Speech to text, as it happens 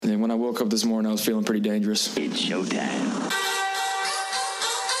when I woke up this morning, I was feeling pretty dangerous. It's showtime.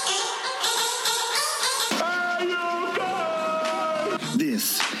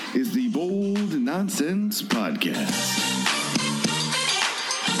 This is the Bold Nonsense Podcast.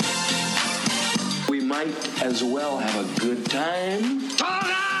 We might as well have a good time.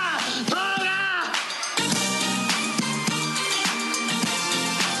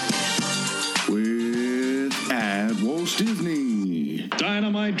 With at Walt Disney.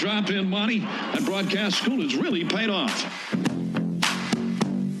 Dynamite drop-in money at broadcast school has really paid off.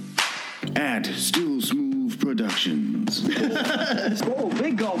 At Still Smooth Productions. Oh,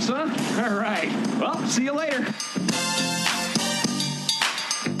 big gulps, huh? All right. Well, see you later.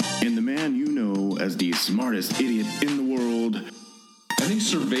 And the man you know as the smartest idiot in the world. I think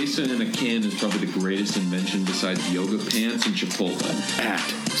cerveza in a can is probably the greatest invention besides yoga pants and Chipotle. At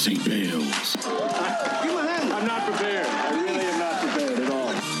St. Bale's. I'm not prepared. I really am not prepared at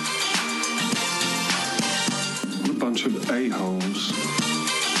all. A bunch of a-holes.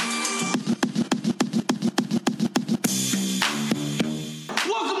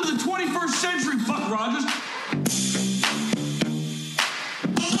 Welcome to the 21st century, Buck Rogers.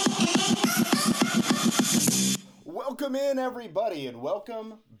 Welcome in, everybody, and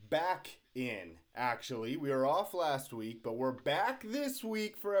welcome back in. Actually, we were off last week, but we're back this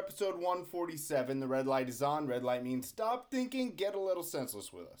week for episode 147. The red light is on. Red light means stop thinking, get a little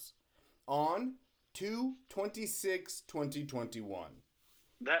senseless with us. On 2/26/2021.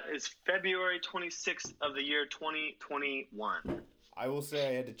 That is February 26th of the year 2021. I will say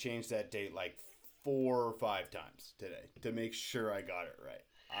I had to change that date like 4 or 5 times today to make sure I got it right.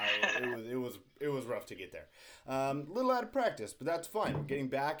 It was rough to get there. Little out of practice, but that's fine. We're getting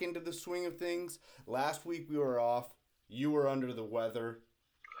back into the swing of things. Last week we were off. You were under the weather.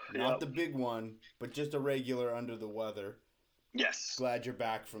 Not the big one, but just a regular under the weather. Yes. Glad you're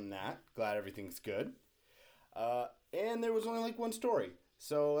back from that. Glad everything's good. And there was only like one story.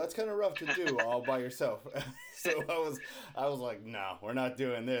 So that's kind of rough to do all by yourself. So I was like, no, we're not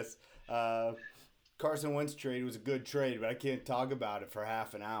doing this. Carson Wentz trade was a good trade, but I can't talk about it for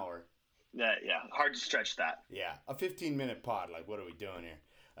half an hour. Yeah, hard to stretch that. Yeah, a 15-minute pod. Like, what are we doing here?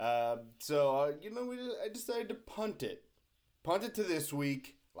 I decided to punt it. Punt it to this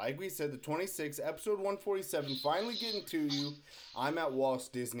week. Like we said, the 26th, episode 147, finally getting to you. I'm at Walt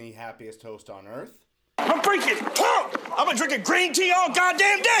Disney, happiest host on earth. I'm freaking pumped. I've been drinking green tea all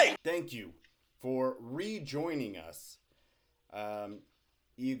goddamn day. Thank you for rejoining us.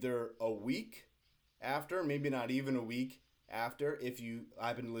 Either a week after, maybe not even a week after, if you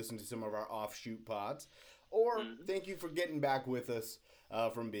happen to listen to some of our offshoot pods, or thank you for getting back with us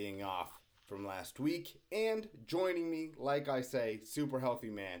from being off from last week. And joining me, like I say, super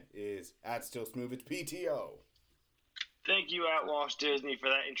healthy man, is at Still Smooth. It's PTO. Thank you, at Walt Disney, for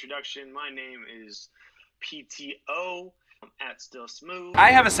that introduction. My name is PTO. I'm at Still Smooth.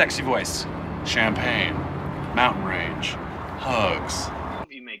 I have a sexy voice. Champagne, mountain range, hugs.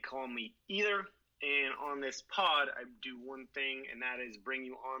 You may call me either. And on this pod, I do one thing, and that is bring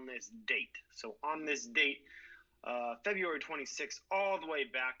you on this date. So on this date, February 26th, all the way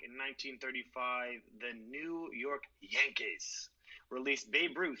back in 1935, the New York Yankees released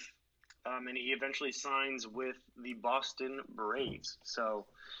Babe Ruth, and he eventually signs with the Boston Braves. So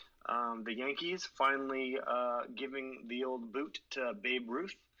the Yankees finally giving the old boot to Babe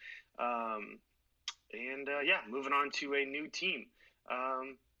Ruth. Moving on to a new team.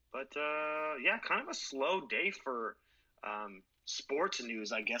 Kind of a slow day for sports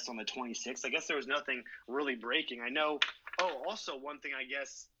news, I guess, on the 26th. I guess there was nothing really breaking. I know. Oh, also one thing I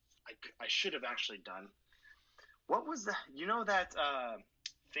guess I should have actually done. What was that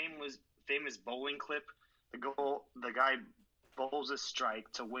famous bowling clip? The guy bowls a strike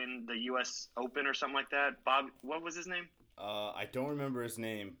to win the U.S. Open or something like that. Bob, what was his name? I don't remember his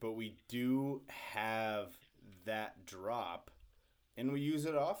name, but we do have that drop, and we use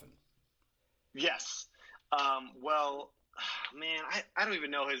it often. Yes. I don't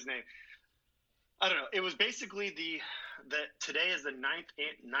even know his name. I don't know. It was basically today is the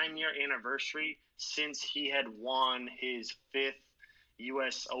 9-year anniversary since he had won his 5th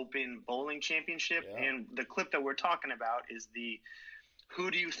U.S. Open bowling championship. Yeah. And the clip that we're talking about is the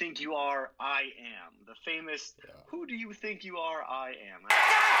 "Who do you think you are? I am." The famous "Who do you think you are? I am." That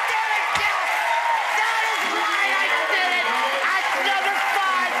is right. I did it. That's number 5.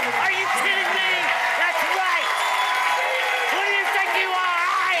 Are you kidding me? That's right. Who do you think you are?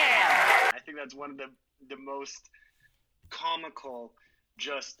 I am. I think that's one of the most comical,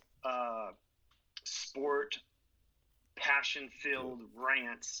 just sport passion-filled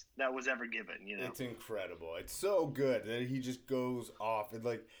rants that was ever given. You know, it's incredible. It's so good that he just goes off and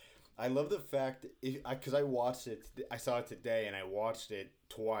like I love the fact because I watched it. I saw it today, and I watched it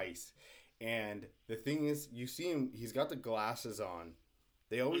twice. And the thing is, you see him. He's got the glasses on.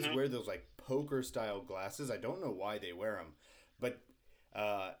 They always wear those like poker style glasses. I don't know why they wear them, but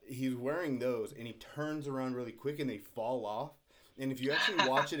he's wearing those, and he turns around really quick, and they fall off. And if you actually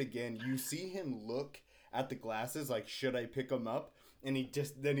watch it again, you see him look at the glasses like, should I pick them up? And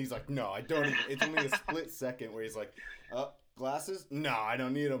he's like, no, I don't. It's only a split second where he's like, glasses? No, I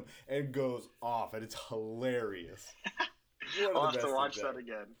don't need them. And goes off, and it's hilarious. I'll have to watch that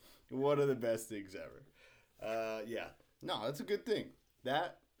again. One of the best things ever. Yeah. No, that's a good thing.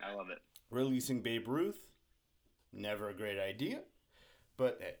 I love it. Releasing Babe Ruth, never a great idea.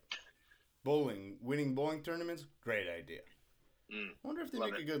 But hey, winning bowling tournaments, great idea. I wonder if they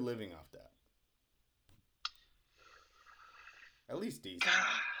make a good living off that. At least decent.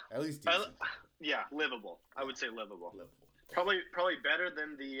 Yeah, livable. I would say livable. Probably better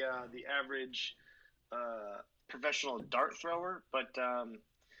than the average professional dart thrower, but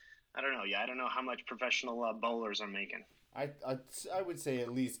I don't know. Yeah, I don't know how much professional bowlers are making. I would say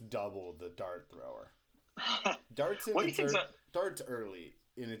at least double the dart thrower. Dart's early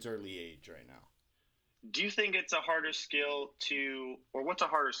in its early age right now. Do you think it's a harder skill or what's a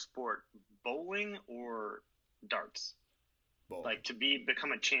harder sport, bowling or darts? Bowling. Like to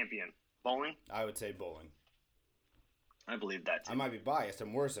become a champion, bowling? I would say bowling. I believe that too. I might be biased.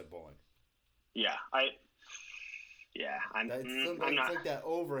 I'm worse at bowling. Yeah, I'm not. It's like that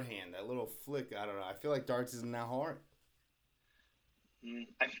overhand, that little flick. I don't know. I feel like darts isn't that hard.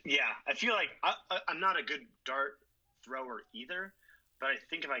 I feel like I'm not a good dart thrower either, but I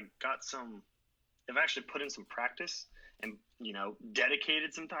think if I actually put in some practice and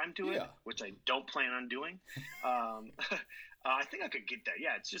dedicated some time to it, which I don't plan on doing, I think I could get there.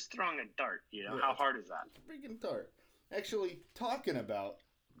 Yeah, it's just throwing a dart. How hard is that? Freaking dart. Actually, talking about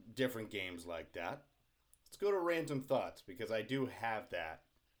different games like that, let's go to Random Thoughts, because I do have that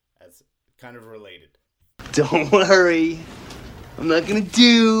as kind of related. Don't worry. I'm not gonna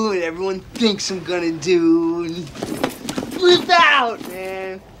do what everyone thinks I'm gonna do. Flip out,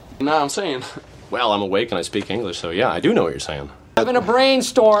 man. No, I'm saying, well, I'm awake and I speak English, so yeah, I do know what you're saying. Having a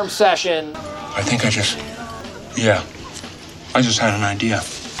brainstorm session. I think I just had an idea.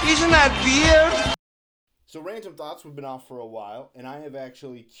 Isn't that weird? So Random Thoughts, we've been off for a while, and I have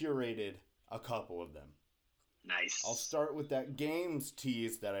actually curated a couple of them. Nice. I'll start with that games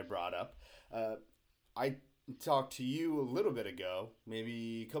tease that I brought up. I talked to you a little bit ago,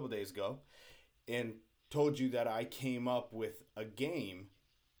 maybe a couple days ago, and told you that I came up with a game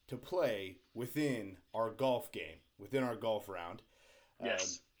to play within our golf game, within our golf round.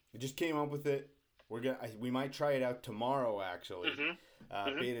 Yes. I just came up with it. We might try it out tomorrow, actually.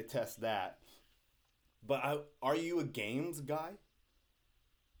 Beta test that. But are you a games guy?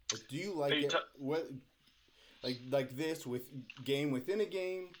 Do you like it? Like this with game within a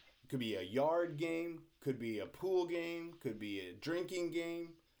game? It could be a yard game. Could be a pool game. Could be a drinking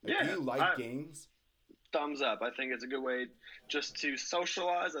game. Do you like games? Thumbs up. I think it's a good way just to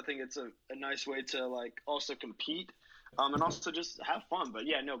socialize. I think it's a nice way to also compete, and also just have fun. But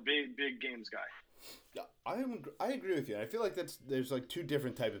yeah, no, big games guy. Yeah, I agree with you. I feel like there's two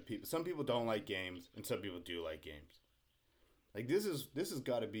different type of people. Some people don't like games, and some people do like games. Like this has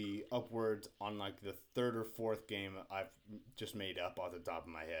got to be upwards on the third or fourth game I've just made up off the top of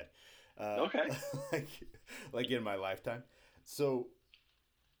my head. Okay. like in my lifetime. So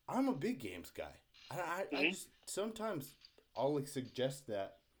I'm a big games guy. I just sometimes I'll suggest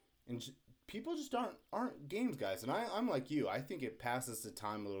that, and people just aren't games guys. And I'm like you. I think it passes the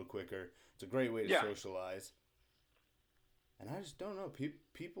time a little quicker. It's a great way to socialize. And I just don't know.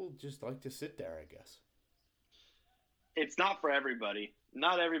 People just like to sit there, I guess. It's not for everybody.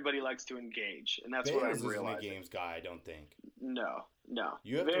 Not everybody likes to engage, and that's what I'm realizing. Isn't a games guy, I don't think. No.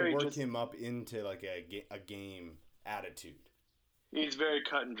 You have to work him up into a game attitude. He's very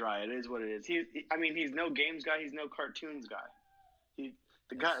cut and dry. It is what it is. He's no games guy. He's no cartoons guy.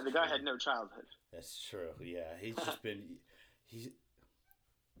 The guy had no childhood. That's true. Yeah, he's just been.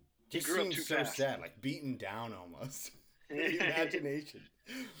 He grew up too so fast. sad, beaten down almost. The imagination.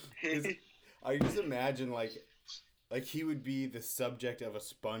 I just imagine like he would be the subject of a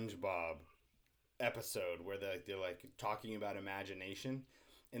SpongeBob episode where they're talking about imagination,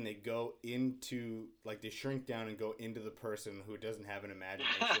 and they go into they shrink down and go into the person who doesn't have an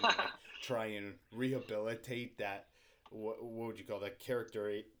imagination and try and rehabilitate that. What would you call that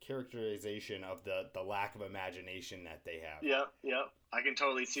characterization of the lack of imagination that they have? Yep. I can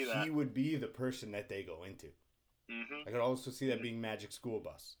totally see that. He would be the person that they go into. Mm-hmm. I could also see that being Magic School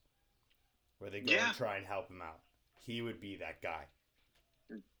Bus, where they go and try and help him out. He would be that guy.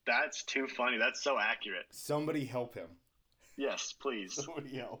 That's too funny. That's so accurate. Somebody help him. Yes, please.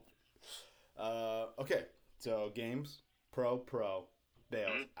 Somebody help. Okay, so games, pro,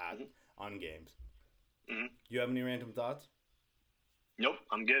 Bales, on games. Mm-hmm. You have any random thoughts? Nope,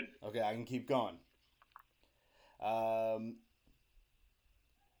 I'm good. Okay, I can keep going.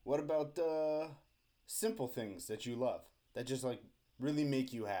 What about simple things that you love that just like really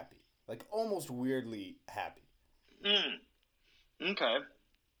make you happy, like almost weirdly happy? Okay.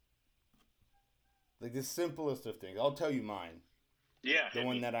 Like the simplest of things. I'll tell you mine. Yeah. The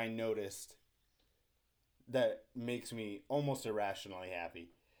one that I noticed that makes me almost irrationally happy.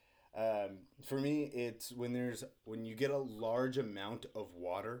 For me, it's when you get a large amount of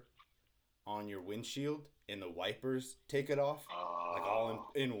water on your windshield and the wipers take it off, like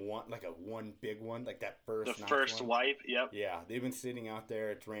all in one, like one big one, like that first. The first wipe. Yep. Yeah, they've been sitting out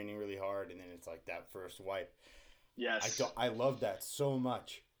there. It's raining really hard, and then it's like that first wipe. Yes. I love that so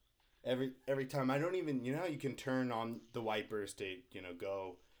much. Every time, I don't even, you can turn on the wipers to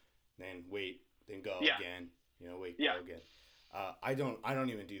go, then wait, then go again. Wait, go again. I don't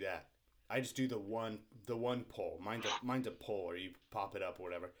even do that. I just do the one pull. Mine's a pull, or you pop it up or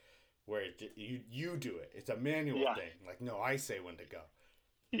whatever. Where you do it. It's a manual thing. Like, no, I say when to go.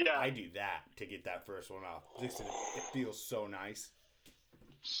 Yeah. I do that to get that first one off. Listen, it feels so nice.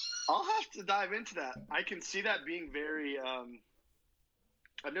 I'll have to dive into that. I can see that being very.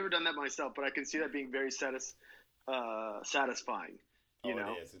 I've never done that myself, but I can see that being very satisfying. You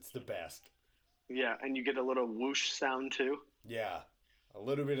know? It is. It's the best. Yeah, and you get a little whoosh sound too. Yeah, a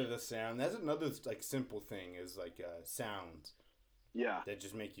little bit of the sound. That's another like simple thing is like sounds. Yeah. That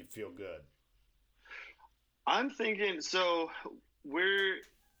just make you feel good. I'm thinking, so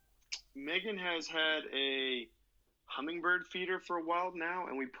Megan has had a hummingbird feeder for a while now,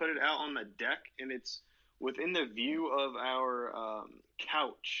 and we put it out on the deck, and it's within the view of our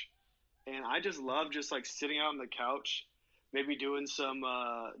couch. And I just love just like sitting out on the couch, maybe doing some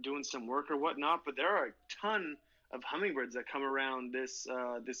work or whatnot. But there are a ton of hummingbirds that come around this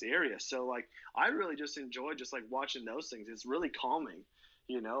area. So like I really just enjoy just like watching those things. It's really calming,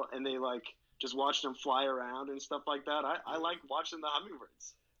 and they like just watching them fly around and stuff like that. I like watching the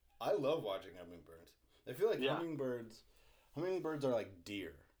hummingbirds. I love watching hummingbirds. I feel like hummingbirds are like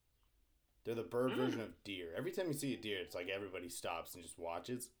deer. They're the bird version of deer. Every time you see a deer, it's like everybody stops and just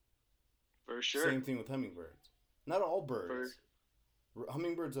watches. For sure. Same thing with hummingbirds. Not all birds.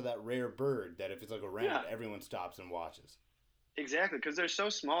 Hummingbirds are that rare bird that if it's like around, everyone stops and watches. Exactly, because they're so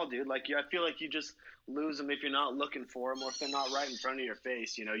small, dude. Like I feel like you just lose them if you're not looking for them, or if they're not right in front of your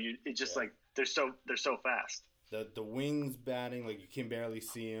face. It's just like they're so fast. The wings batting, like you can barely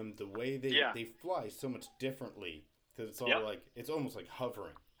see them. The way they fly so much differently because it's all like it's almost like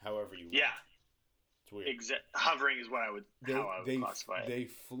hovering. However you want. Yeah, it's weird. Hovering is what I would classify it. They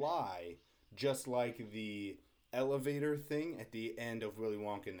fly just like the elevator thing at the end of Willy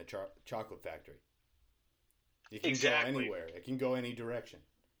Wonka in the Chocolate Factory. It can go anywhere. It can go any direction,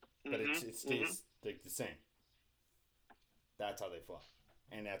 but it stays like the same. That's how they fly,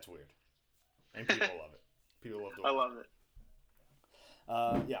 and that's weird. And people love it. People love the. I love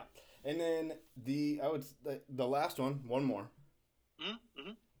it. Yeah, and then the last one more.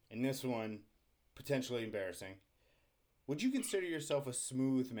 Mm-hmm. And this one, potentially embarrassing. Would you consider yourself a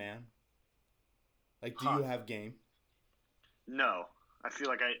smooth man? Like, do you have game? No, I feel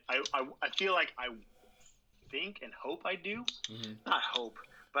like I think and hope I do. Mm-hmm. Not hope,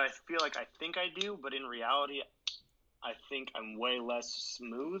 but I feel like I think I do. But in reality, I think I'm way less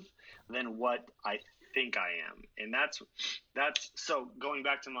smooth than what I think I am, and that's so. Going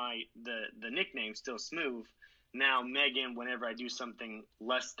back to the nickname, Still Smooth. Now, Megan, whenever I do something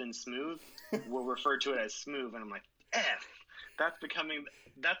less than smooth, will refer to it as smooth, and I'm like, F. That's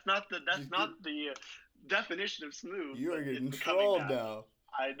not the definition of smooth. You are getting trolled now.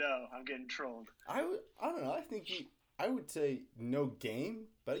 I know, I'm getting trolled. I don't know. I think I would say no game,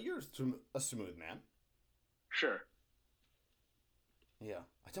 but you're a smooth man. Sure. Yeah,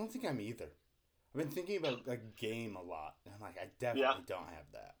 I don't think I'm either. I've been thinking about like game a lot, and I'm like, I definitely don't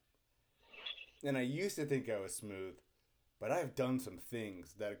have that. And I used to think I was smooth, but I've done some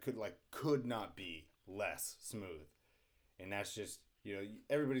things that could not be less smooth. And that's just,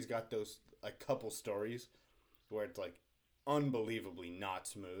 everybody's got those a couple stories where it's like unbelievably not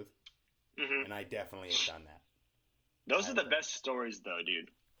smooth. Mm-hmm. And I definitely have done that. Those are the best stories though, dude.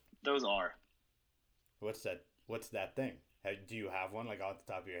 Those are. What's that thing? Do you have one like off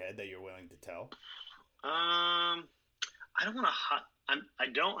the top of your head that you're willing to tell? I don't want to I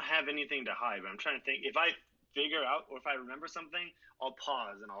don't have anything to hide, but I'm trying to think. If I figure out or if I remember something, I'll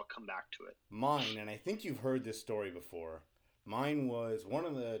pause and I'll come back to it. Mine, and I think you've heard this story before, Mine was one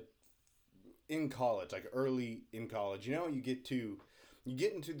of the in college, like early in college. You know, you get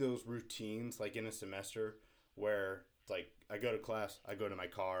into those routines like in a semester where it's like I go to class, I go to my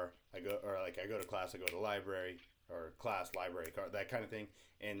car, I go to class, I go to the library, or class, library, car, that kind of thing.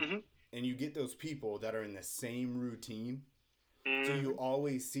 And and you get those people that are in the same routine. So you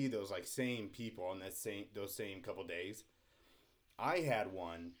always see those like same people on those same couple days. I had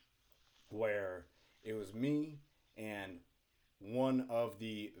one where it was me and one of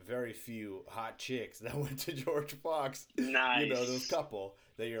the very few hot chicks that went to George Fox. Nice. You know, those couple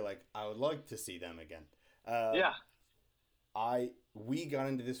that you're like, I would like to see them again. Yeah. We got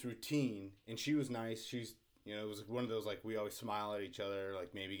into this routine, and she was nice. She's, you know, it was one of those, like, we always smile at each other,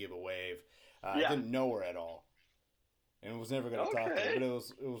 like maybe give a wave. I didn't know her at all, and was never going to talk to her, but it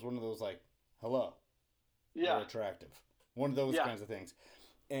was one of those, like, hello. Yeah. You're attractive. One of those kinds of things.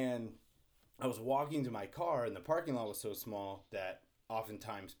 And I was walking to my car, and the parking lot was so small that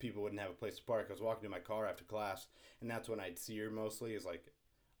oftentimes people wouldn't have a place to park. I was walking to my car after class, and that's when I'd see her mostly, is like,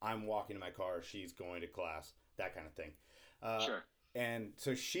 I'm walking to my car, she's going to class, that kind of thing. Sure. And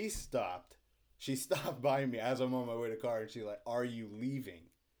so she stopped by me as I'm on my way to the car, and she's like, are you leaving?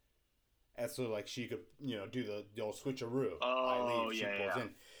 And so, like, she could, you know, do the old switcheroo. Oh, I leave, she pulls in.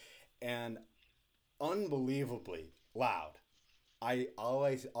 And unbelievably loud. All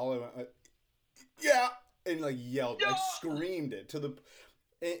I went, yeah, and like yelled, like screamed it to the,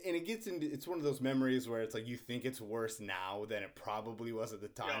 and it gets into, it's one of those memories where it's like you think it's worse now than it probably was at the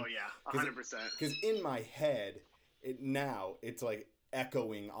time. Oh yeah, 100%. Because in my head, it's like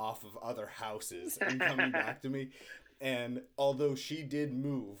echoing off of other houses and coming back to me. And although she did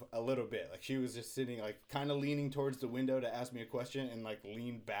move a little bit, like she was just sitting, like kind of leaning towards the window to ask me a question and like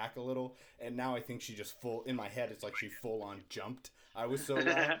leaned back a little. And now I think she just in my head, it's like she full on jumped. I was so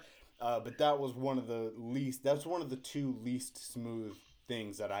loud. But that was one of the two least smooth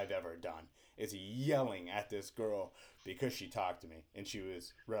things that I've ever done, is yelling at this girl because she talked to me and she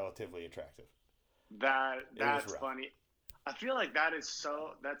was relatively attractive. That's funny. I feel like that's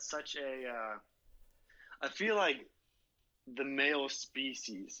such a, I feel like the male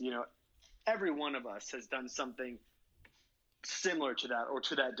species, you know, every one of us has done something similar to that, or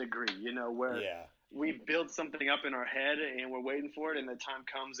to that degree, you know, where we build something up in our head and we're waiting for it, and the time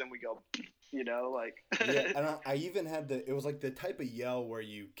comes and we go, you know, like. Yeah, and I even had it was like the type of yell where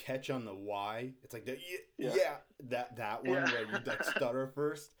you catch on the Y. It's like that one where you like stutter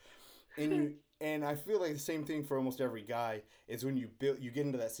first, and I feel like the same thing for almost every guy is when you get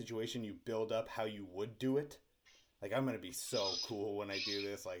into that situation, you build up how you would do it. Like, I'm going to be so cool when I do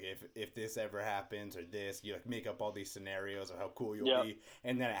this. Like, if this ever happens or this, you like make up all these scenarios of how cool you'll be.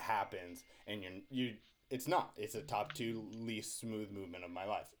 And then it happens. And it's not. It's the top two least smooth movement of my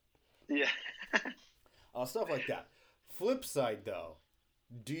life. Yeah. Stuff like that. Flip side, though,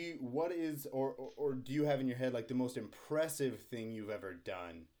 do you have in your head, like, the most impressive thing you've ever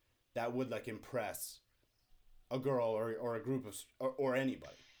done that would, like, impress a girl or a group of, or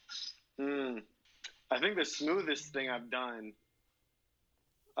anybody? I think the smoothest thing I've done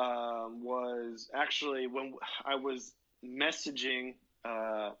was actually when I was messaging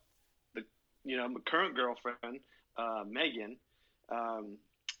my current girlfriend, Megan,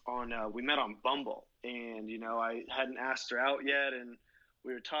 we met on Bumble, and, you know, I hadn't asked her out yet, and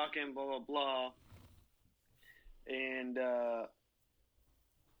we were talking, blah, blah, blah. And,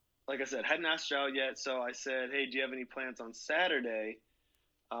 like I said, hadn't asked her out yet. So I said, hey, do you have any plans on Saturday?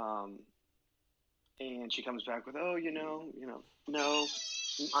 And she comes back with, oh, no,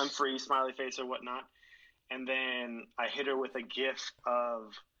 I'm free, smiley face or whatnot. And then I hit her with a gif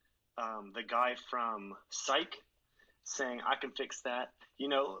of the guy from Psych saying, I can fix that. You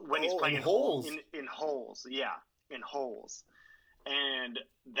know, when he's playing in holes. In holes. Yeah, in holes. And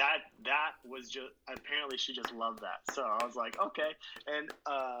that was just, apparently she just loved that. So I was like, okay. And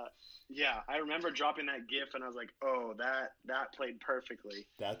I remember dropping that gif and I was like, oh, that played perfectly.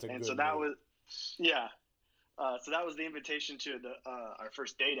 That's a good so that was. Yeah, so that was the invitation to our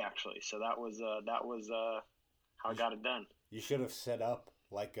first date, actually. So that was how I got it done. You should have set up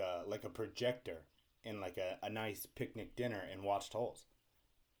like a projector in like a nice picnic dinner and watched Holes.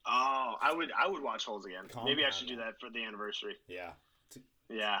 Oh, I would watch Holes again. Maybe I should do that for the anniversary. Yeah.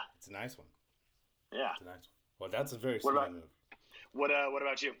 It's a nice one. Yeah, it's a nice one. Well, that's a very smart move. What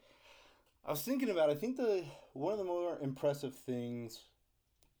about you? I was thinking about. I think one of the more impressive things.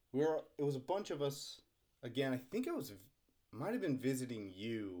 It was a bunch of us, again, I think might have been visiting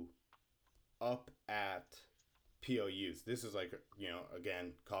you up at POUs. This is like, you know,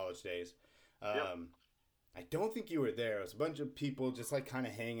 again, college days. I don't think you were there. It was a bunch of people just like kind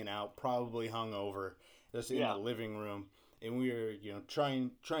of hanging out, probably hungover, just in the living room. and we were,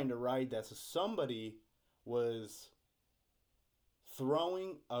 trying to ride that. So somebody was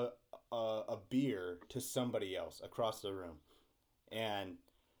throwing a beer to somebody else across the room, and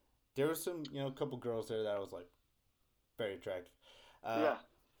there was some, a couple girls there that I was like very attractive. Yeah.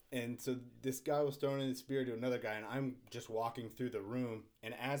 And so this guy was throwing this beer to another guy, and I'm just walking through the room,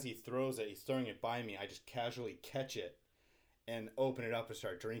 and as he throws it, he's throwing it by me. I just casually catch it and open it up and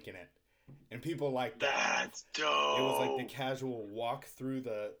start drinking it. And people like that. That's dope. It was like the casual walk through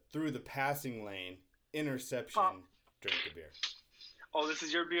the passing lane, interception, drink the beer. Oh, this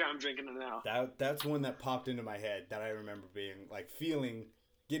is your beer? I'm drinking it now. That's one that popped into my head that I remember being like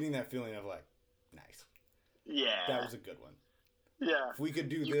getting that feeling of like, nice. Yeah. That was a good one. Yeah. If we could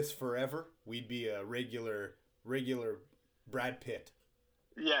do this forever, we'd be a regular Brad Pitt.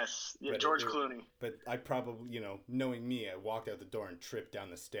 Yes. Yeah, George Clooney. But I probably, knowing me, I walked out the door and tripped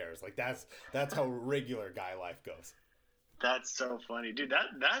down the stairs. Like that's how regular guy life goes. That's so funny, dude.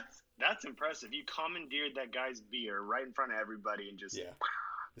 That's impressive. You commandeered that guy's beer right in front of everybody and just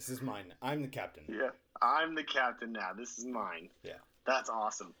This is mine. I'm the captain. Yeah, I'm the captain now. This is mine. Yeah, that's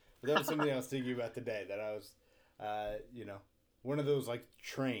awesome. But that was something I was thinking about today. That I was, one of those like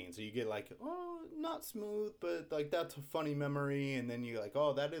trains. So you get like, oh, not smooth, but like that's a funny memory, and then you're like,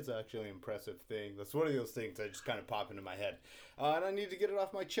 oh, that is actually an impressive thing. That's one of those things that just kind of pop into my head, and I need to get it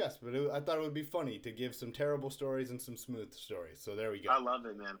off my chest. But I thought it would be funny to give some terrible stories and some smooth stories. So there we go. I love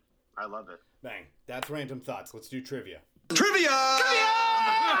it, man. I love it. Bang. That's random thoughts. Let's do trivia. Trivia!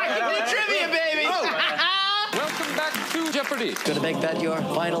 Trivia, baby! Welcome back to Jeopardy! Gonna make that your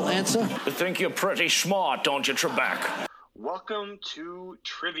final answer? You think you're pretty smart, don't you, Trebek? Welcome to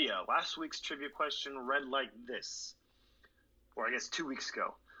Trivia. Last week's trivia question read like this, or I guess 2 weeks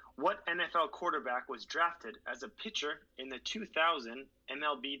ago. What NFL quarterback was drafted as a pitcher in the 2000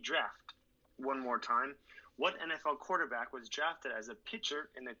 MLB draft? One more time. What NFL quarterback was drafted as a pitcher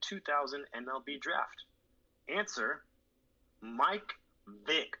in the 2000 MLB draft? Answer, Michael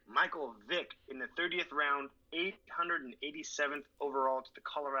Vick in the 30th round, 887th overall to the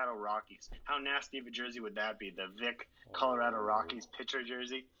Colorado Rockies. How nasty of a jersey would that be? The Vick Colorado Rockies pitcher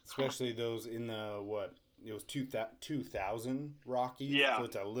jersey? Especially those in the, it was 2000 Rockies? Yeah. So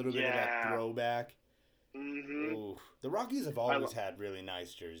it's a little bit of that throwback. Mm-hmm. Ooh. The Rockies have always had really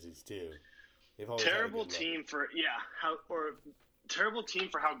nice jerseys, too. They've always terrible team for, terrible team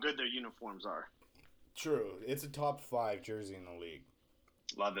for how good their uniforms are. True. It's a top 5 jersey in the league.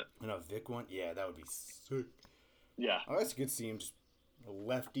 Love it. And a Vic one? Yeah, that would be sick. Yeah. I guess you could see him just a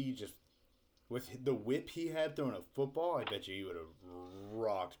lefty, just with the whip he had throwing a football. I bet you he would have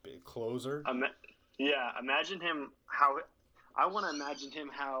rocked big closer. Imagine him I want to imagine him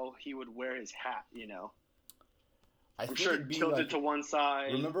how he would wear his hat, I'm sure tilted to one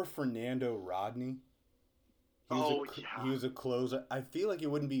side. Remember Fernando Rodney? He was a closer. I feel like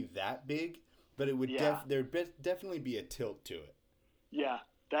it wouldn't be that big, but it would there'd definitely be a tilt to it. Yeah,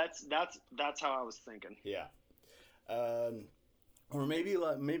 that's how I was thinking. Yeah, or maybe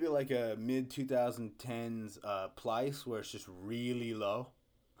like a mid 2010s Plyce where it's just really low.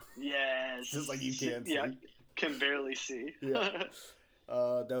 Yes, just like you can't see. Yeah, can barely see. Yeah,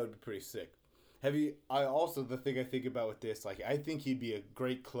 that would be pretty sick. The thing I think about with this, like I think he'd be a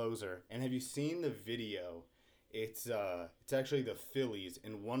great closer. And have you seen the video? It's actually the Phillies,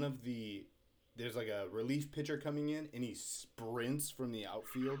 and there's like a relief pitcher coming in, and he sprints from the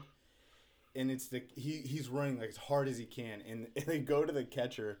outfield, and he's running like as hard as he can, and they go to the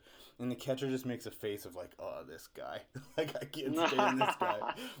catcher, and the catcher just makes a face of like, oh, this guy, like I can't stand this guy.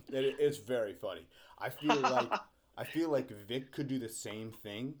 And it's very funny. I feel like Vic could do the same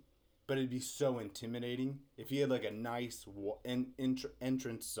thing, but it'd be so intimidating if he had like a nice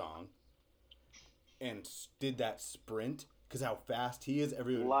entrance song and did that sprint, because how fast he is,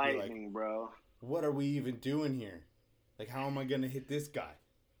 everyone would be like, bro. What are we even doing here? Like, how am I going to hit this guy?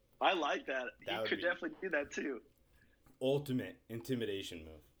 I like that. He could definitely do that too. Ultimate intimidation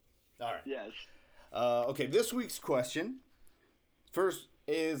move. All right. Yes. Okay, this week's question, first,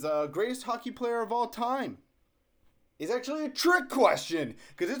 is greatest hockey player of all time. It's actually a trick question,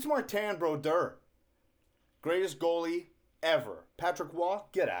 because it's Martin Brodeur. Greatest goalie ever. Patrick Roy,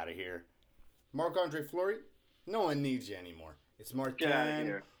 get out of here. Marc-Andre Fleury, no one needs you anymore. It's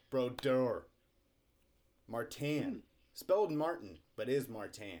Martin Brodeur. Martin. Spelled Martin, but is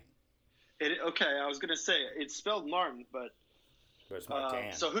Martin. Okay, I was gonna say it's spelled Martin, but it's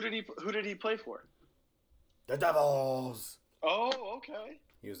Martin. So who did he play for? The Devils. Oh, okay.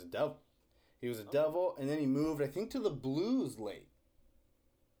 He was a Devil. Devil, and then he moved, I think, to the Blues late.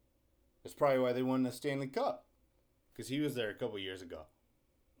 That's probably why they won the Stanley Cup, because he was there a couple years ago.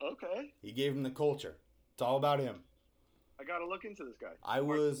 Okay. He gave him the culture. It's all about him. I gotta look into this guy.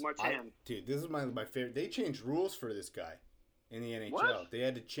 Dude, this is my favorite. They changed rules for this guy in the NHL. What? They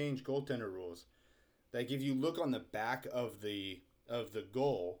had to change goaltender rules. Like if you look on the back of the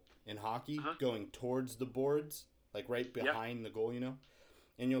goal in hockey, going towards the boards, like right behind the goal,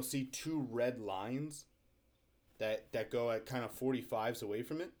 and you'll see 2 red lines that go at kind of 45s away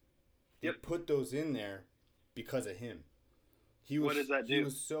from it. They put those in there because of him. What does that do? He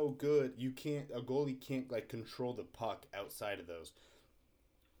was so good. A goalie can't like control the puck outside of those.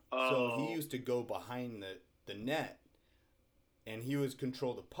 So he used to go behind the net, and he would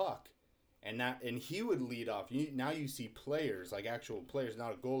control the puck, and he would lead off. Now you see players, like actual players,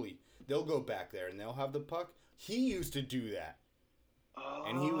 not a goalie. They'll go back there and they'll have the puck. He used to do that,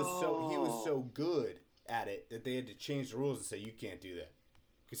 and he was so good at it that they had to change the rules and say you can't do that,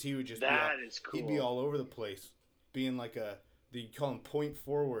 because he would just is cool. He'd be all over the place, being like they call him point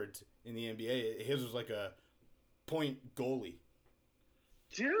forwards in the NBA. His was like a point goalie.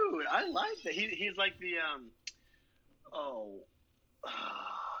 Dude, I like that. He's like the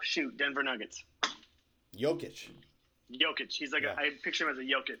Denver Nuggets. Jokic. He's like I picture him as a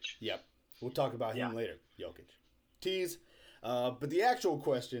Jokic. Yep. We'll talk about him later. Jokic. Tease. But the actual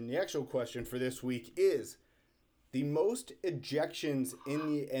question for this week is the most ejections in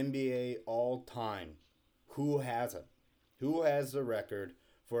the NBA all time. Who has it? Who has the record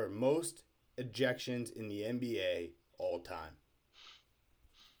for most ejections in the NBA all time?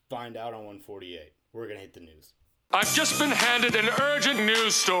 Find out on 148. We're going to hit the news. I've just been handed an urgent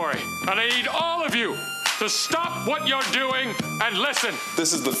news story, and I need all of you to stop what you're doing and listen.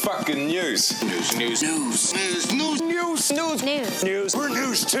 This is the fucking news. News. We're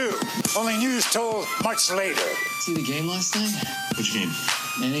news too. Only news told much later. See the game last night? Which game?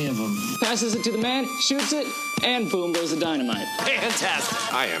 Any of them. Passes it to the man, shoots it, and boom goes the dynamite.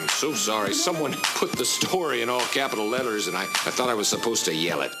 Fantastic. I am so sorry. Someone put the story in all capital letters, and I thought I was supposed to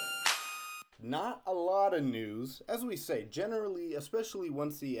yell it. Not a lot of news. As we say, generally, especially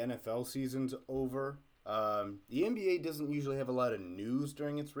once the NFL season's over, the NBA doesn't usually have a lot of news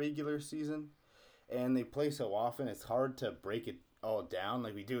during its regular season, and they play so often it's hard to break it all down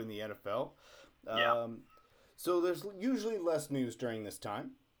like we do in the NFL. So there's usually less news during this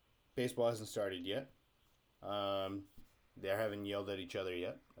time. Baseball hasn't started yet. They haven't yelled at each other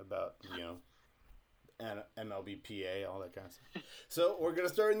yet about, MLBPA, all that kind of stuff. So we're going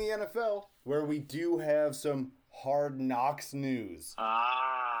to start in the NFL, where we do have some Hard Knocks news.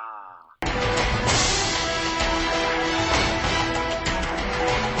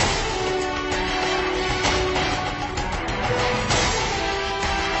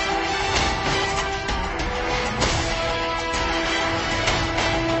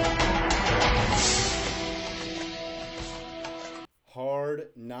 Hard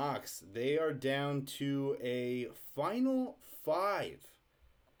Knocks. They are down to a final 5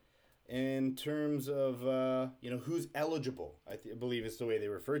 in terms of, who's eligible, I believe is the way they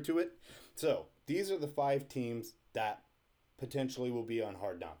refer to it. So these are the 5 teams that potentially will be on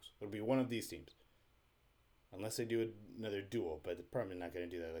Hard Knocks. It'll be one of these teams. Unless they do another duel, but they're probably not going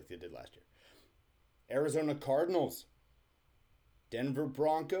to do that like they did last year. Arizona Cardinals, Denver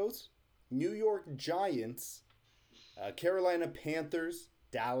Broncos, New York Giants, Carolina Panthers,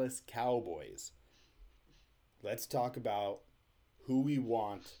 Dallas Cowboys. Let's talk about who we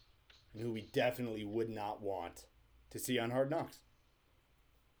want and who we definitely would not want to see on Hard Knocks.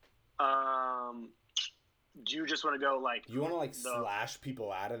 Do you just want to go like... You want to slash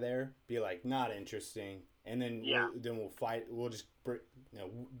people out of there? Be like, not interesting. And then we'll fight. We'll just...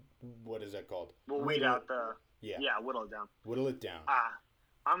 what is that called? We'll weed out the... Yeah, whittle it down. Whittle it down.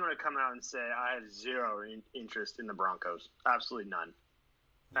 I'm going to come out and say I have zero interest in the Broncos. Absolutely none.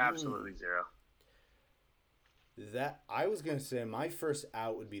 Absolutely zero. That I was going to say my first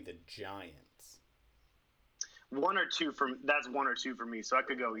out would be the Giants. 1 or 2 from that's 1 or 2 for me, so I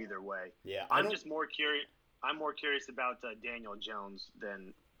could go either way. Yeah, I'm just more curious. I'm more curious about Daniel Jones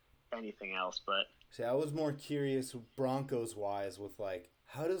than anything else. But see, I was more curious Broncos wise with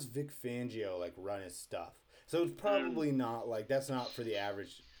how does Vic Fangio run his stuff? So it's probably not that's not for the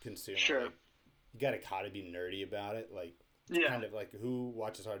average consumer. Sure. You gotta kind of be nerdy about it. Kind of who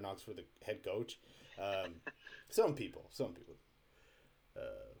watches Hard Knocks for the head coach. Some people.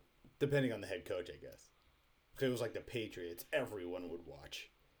 Depending on the head coach, I guess. If it was the Patriots, everyone would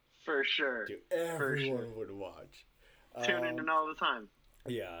watch. For sure. Dude, everyone would watch. Tune in all the time.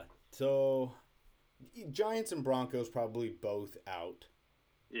 Yeah. So, Giants and Broncos probably both out.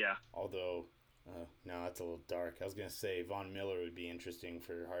 Yeah. Although, no, that's a little dark. I was going to say Von Miller would be interesting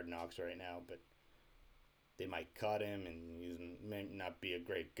for Hard Knocks right now, but they might cut him, and he may not be a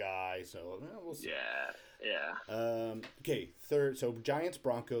great guy. So we'll see. Yeah. Okay, third. So Giants,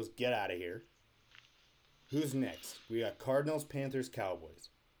 Broncos, get out of here. Who's next? We got Cardinals, Panthers, Cowboys.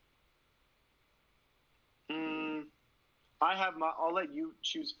 I'll let you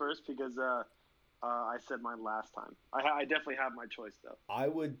choose first because I said mine last time. I definitely have my choice though. I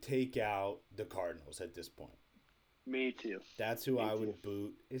would take out the Cardinals at this point. Me too. That's who I would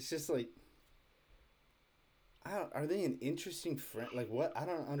boot. It's just like, are they an interesting friend? Like what? I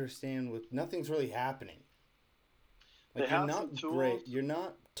don't understand. Nothing's really happening. Like you're not great. You're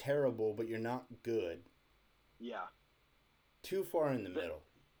not terrible, but you're not good. Yeah. Too far in the middle.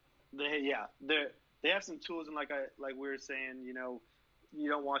 They have some tools, and like we were saying, you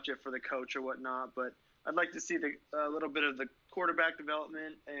don't watch it for the coach or whatnot, but I'd like to see a little bit of the quarterback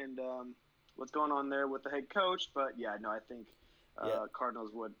development and what's going on there with the head coach. But yeah, no, I think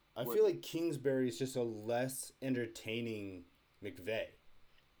Cardinals would. I feel like Kingsbury is just a less entertaining McVay.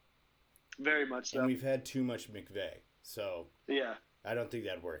 Very much so. And we've had too much McVay, so yeah, I don't think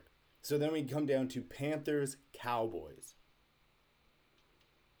that'd work. So then we come down to Panthers, Cowboys.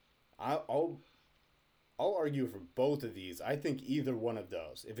 I'll argue for both of these. I think either one of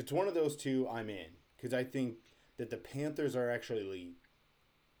those. If it's one of those two, I'm in. Because I think that the Panthers are actually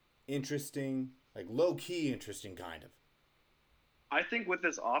interesting, like low-key interesting, kind of. I think with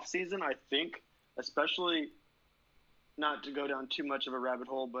this offseason, especially not to go down too much of a rabbit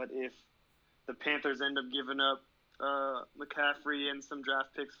hole, but if the Panthers end up giving up McCaffrey and some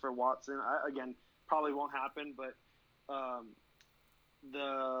draft picks for Watson, again, probably won't happen, but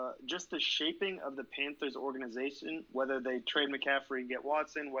the shaping of the Panthers organization, whether they trade McCaffrey and get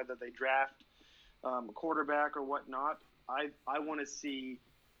Watson, whether they draft a quarterback or whatnot, I want to see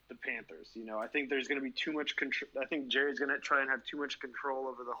the Panthers. I think there's going to be too much control. I think Jerry's going to try and have too much control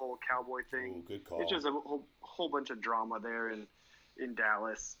over the whole Cowboy thing. Ooh, good call. It's just a whole bunch of drama there in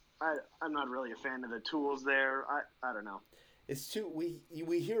Dallas. I'm not really a fan of the tools there. I don't know. It's too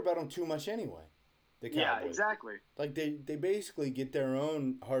we hear about them too much anyway. The Cowboys. Yeah, exactly. Like they basically get their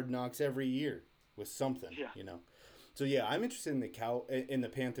own Hard Knocks every year with something. Yeah. So yeah, I'm interested in the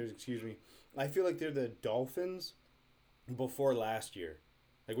Panthers. Excuse me. I feel like they're the Dolphins before last year.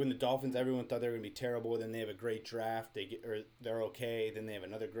 Like when the Dolphins, everyone thought they were gonna be terrible. Then they have a great draft. They're okay. Then they have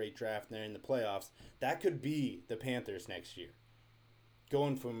another great draft. And they're in the playoffs. That could be the Panthers next year.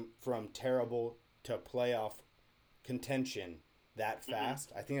 Going from terrible to playoff contention that fast.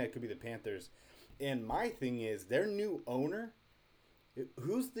 Mm-hmm. I think that could be the Panthers. And my thing is their new owner.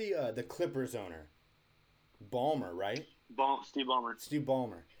 Who's the Clippers owner? Ballmer, right? Steve Ballmer. Steve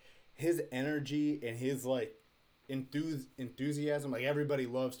Ballmer. His energy and his like enthusiasm, like everybody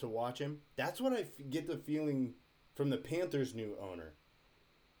loves to watch him. That's what I get the feeling from the Panthers' new owner.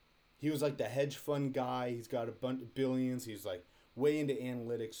 He was like the hedge fund guy. He's got a bunch of billions. He's like way into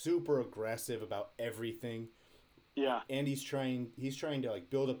analytics, super aggressive about everything. Yeah. And he's trying to like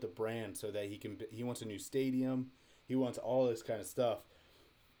build up the brand so that he wants a new stadium. He wants all this kind of stuff.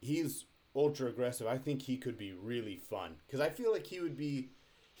 He's ultra aggressive. I think he could be really fun because I feel like he would be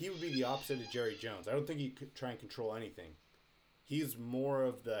the opposite of Jerry Jones. I don't think he could try and control anything. He's more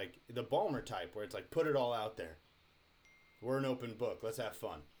of the Ballmer type where it's like put it all out there. We're an open book. Let's have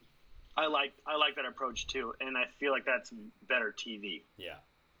fun. I like that approach too, and I feel like that's better TV. Yeah,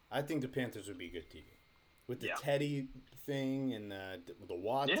 I think the Panthers would be good TV with the Teddy thing and the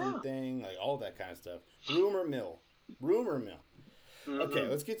Watson thing, like all that kind of stuff. Rumor mill. Mm-hmm. Okay,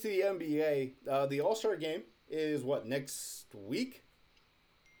 let's get to the NBA. The All-Star game is what, next week?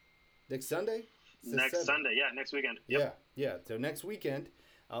 Next Sunday? Sunday, yeah, next weekend. Yep. Yeah. So next weekend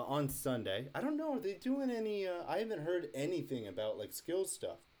on Sunday. I don't know. Are they doing any? I haven't heard anything about like skills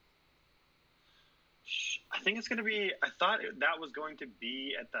stuff. I think it's going to be. I thought that was going to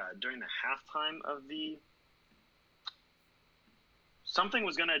be during the halftime of the. Something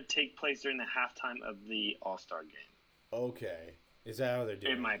was going to take place during the halftime of the All-Star game. Okay, is that how they're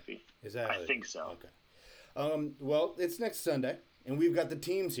doing? It might be. Is that? I think so. Okay. Well, it's next Sunday, and we've got the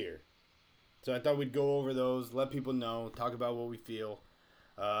teams here. So I thought we'd go over those, let people know, talk about what we feel.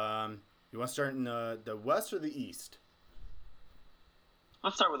 You want to start in the West or the East?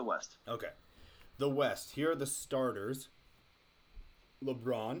 Let's start with the West. Okay. The West. Here are the starters.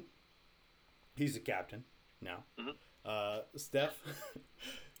 LeBron. He's the captain now. Mm-hmm.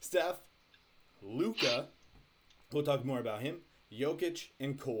 Steph. Luka. We'll talk more about him. Jokic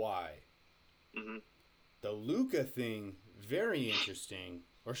and Kawhi. Mm-hmm. The Luka thing, very interesting.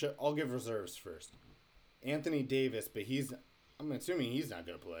 Or I'll give reserves first. Anthony Davis, but I'm assuming he's not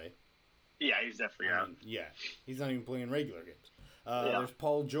going to play. Yeah, he's definitely out. Yeah, he's not even playing regular games. There's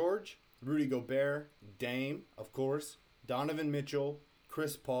Paul George, Rudy Gobert, Dame, of course, Donovan Mitchell,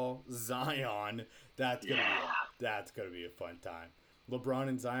 Chris Paul, Zion. That's gonna be a fun time. LeBron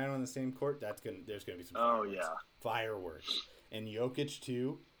and Zion on the same court. There's gonna be some fireworks. And Jokic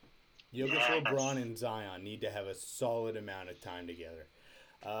too. LeBron, and Zion need to have a solid amount of time together.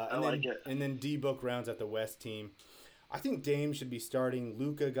 And then D-Book rounds out the West team. I think Dame should be starting.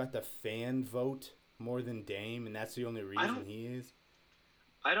 Luka got the fan vote more than Dame, and that's the only reason he is.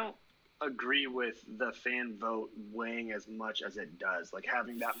 I don't agree with the fan vote weighing as much as it does. Like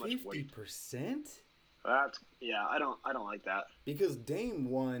having that much weight. 50%? I don't like that. Because Dame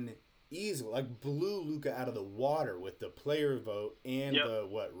won easily, like blew Luka out of the water with the player vote and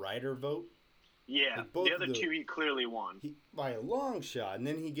the writer vote. Yeah, like the other two he clearly won by a long shot, and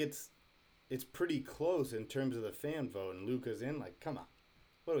then it's pretty close in terms of the fan vote, and Luka's in. Like, come on,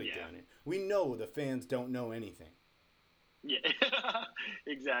 what are we doing here? We know the fans don't know anything. Yeah,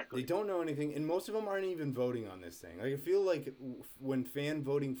 exactly. They don't know anything, and most of them aren't even voting on this thing. Like, I feel like when fan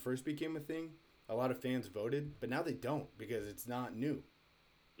voting first became a thing, a lot of fans voted, but now they don't because it's not new.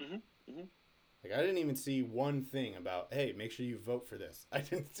 Like, I didn't even see one thing about, hey, make sure you vote for this. I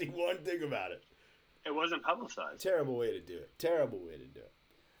didn't see one thing about it. It wasn't publicized. Terrible way to do it.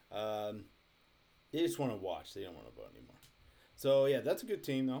 They just want to watch. They don't want to vote anymore. So, yeah, that's a good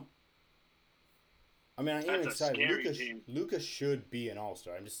team, though. I mean, I am excited. Luka should be an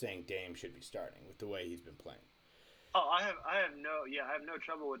all-star. I'm just saying Dame should be starting with the way he's been playing. Oh, I have no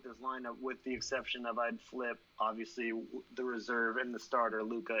trouble with this lineup, with the exception of I'd flip obviously the reserve and the starter,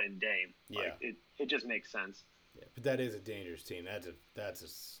 Luka and Dame. Yeah, like, it just makes sense. Yeah, but that is a dangerous team.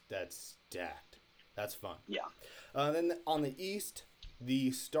 That's stacked. That's fun. Yeah. Then on the East,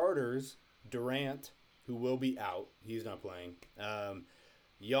 the starters, Durant, who will be out, he's not playing.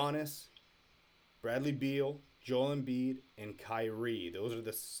 Giannis, Bradley Beal, Joel Embiid, and Kyrie. Those are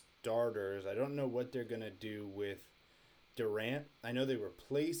the starters. I don't know what they're gonna do with Durant. I know they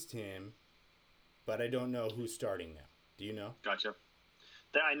replaced him, but I don't know who's starting now. Do you know? Gotcha.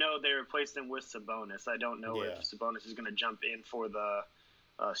 I know they replaced him with Sabonis. I don't know if Sabonis is going to jump in for the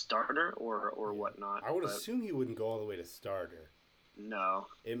starter or whatnot. I would assume he wouldn't go all the way to starter. No.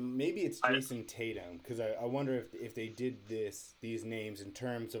 Maybe it's Jason Tatum, because I wonder if they did these names in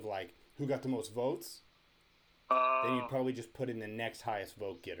terms of like who got the most votes. Then you'd probably just put in the next highest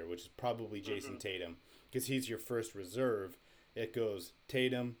vote getter, which is probably Jason Tatum, because he's your first reserve. It goes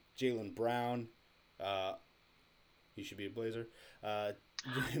Tatum, Jaylen Brown, he should be a Blazer,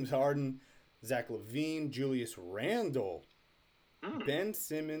 James Harden, Zach LaVine, Julius Randle, Ben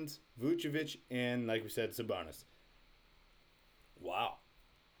Simmons, Vucevic, and like we said, Sabonis. Wow.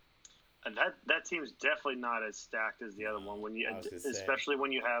 And that team's definitely not as stacked as the other one. Especially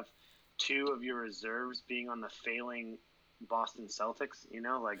when you have two of your reserves being on the failing Boston Celtics. You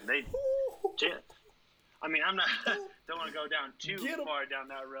know, like I mean, I'm not don't want to go down too far down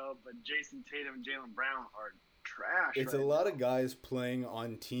that road, but Jason Tatum and Jaylen Brown are trash. It's a lot of guys playing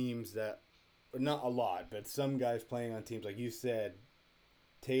on teams that, not a lot, but some guys playing on teams like you said.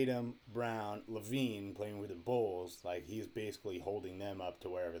 Tatum, Brown, LaVine playing with the Bulls, like he's basically holding them up to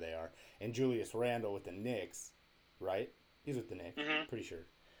wherever they are. And Julius Randle with the Knicks, right? He's with the Knicks, pretty sure.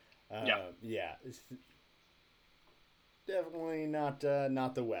 Yeah, it's definitely not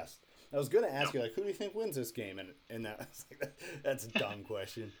the West. I was gonna ask you, like, who do you think wins this game? And that's a dumb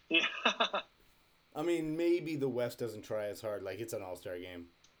question. Yeah. I mean, maybe the West doesn't try as hard. Like, it's an all-star game,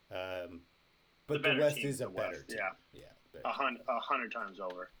 but the West is a better team. Yeah. 100 times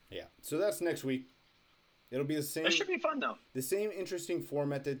over. Yeah. So that's next week. It'll be the same. It should be fun though. The same interesting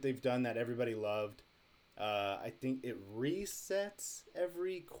format that they've done that everybody loved. I think it resets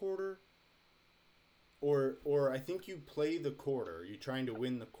every quarter. Or I think you play the quarter. You're trying to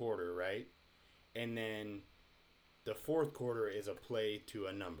win the quarter, right? And then the fourth quarter is a play to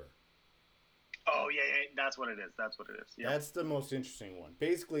a number. Oh, yeah, that's what it is. Yeah. That's the most interesting one.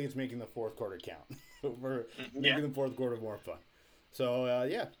 Basically, it's making the fourth quarter count. We're making the fourth quarter more fun. So,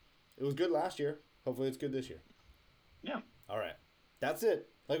 yeah, it was good last year. Hopefully it's good this year. Yeah. All right. That's it.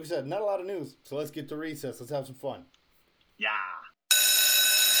 Like we said, not a lot of news. So let's get to recess. Let's have some fun. Yeah.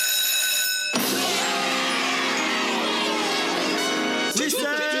 Let's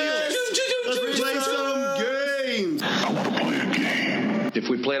play some games. I want to play a game. If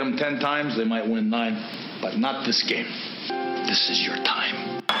we played them 10 times, they might win 9, but not this game. This is your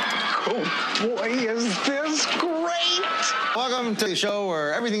time. Oh boy, is this great! Welcome to the show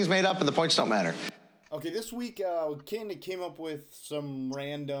where everything's made up and the points don't matter. Okay, this week, Candy came up with some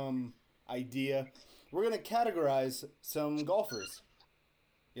random idea. We're going to categorize some golfers.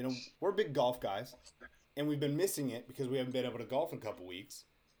 You know, we're big golf guys, and we've been missing it because we haven't been able to golf in a couple weeks.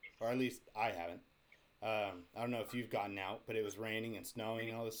 or at least I haven't. I don't know if you've gotten out, but it was raining and snowing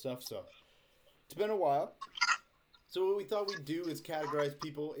and all this stuff, so it's been a while. So what we thought we'd do is categorize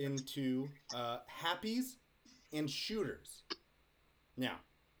people into happies and shooters. Now,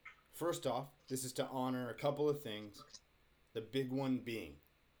 first off, this is to honor a couple of things. The big one being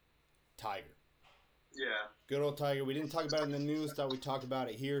Tiger. Yeah. Good old Tiger. We didn't talk about it in the news. Thought we'd talk about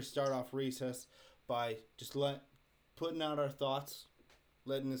it here. Start off recess by just putting out our thoughts,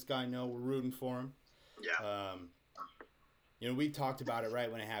 letting this guy know we're rooting for him. Yeah. We talked about it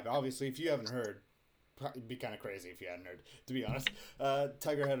right when it happened. Obviously, if you haven't heard, it'd be kind of crazy if you hadn't heard, to be honest.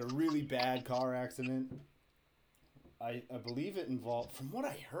 Tiger had a really bad car accident. I believe it involved, from what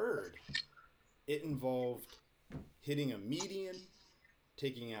I heard, it involved hitting a median,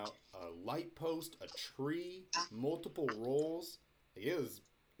 taking out a light post, a tree, multiple rolls. It was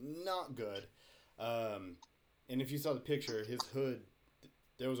not good. And if you saw the picture, his hood,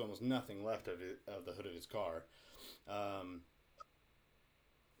 there was almost nothing left of the hood of his car.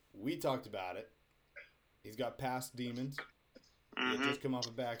 We talked about it. He's got past demons. He had just come off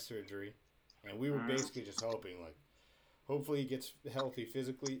of back surgery. And we were basically just hoping, hopefully he gets healthy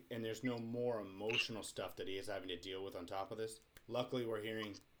physically and there's no more emotional stuff that he is having to deal with on top of this. Luckily, we're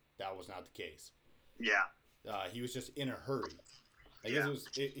hearing that was not the case. Yeah. He was just in a hurry. I guess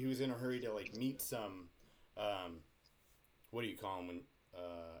he was in a hurry to meet some, what do you call them when,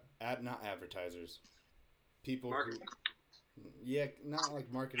 not advertisers, people marketing. Not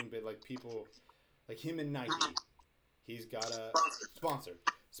like marketing, but people, like him and Nike. He's got a sponsor.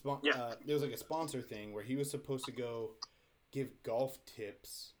 There was a sponsor thing where he was supposed to go give golf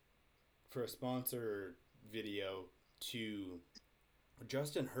tips for a sponsor video to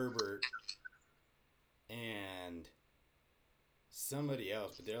Justin Herbert and somebody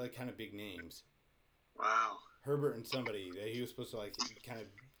else, but they're kind of big names. Wow. Herbert and somebody that he was supposed to kind of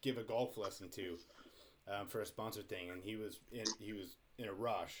give a golf lesson to for a sponsor thing, and he was in a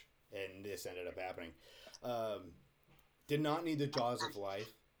rush, and this ended up happening. Did not need the jaws of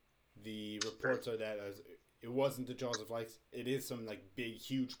life. The reports are that it wasn't the jaws of life. It is some big,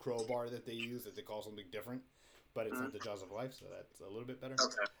 huge crowbar that they use that they call something different, but it's not the jaws of life, so that's a little bit better.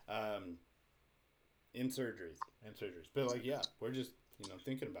 Okay. In surgeries. But we're just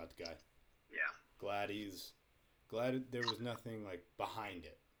thinking about the guy. Yeah. Glad there was nothing behind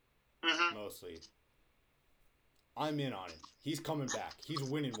it. Mm-hmm. Mostly. I'm in on it. He's coming back. He's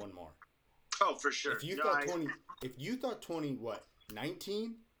winning one more. Oh, for sure. If you thought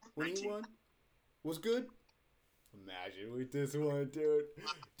 19 when he won was good, imagine with this one, dude.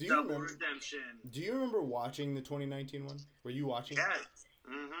 Double redemption. Do you remember watching the 2019 one? Were you watching? Yeah.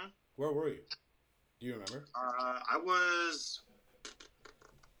 Mm-hmm. Where were you? Do you remember? I was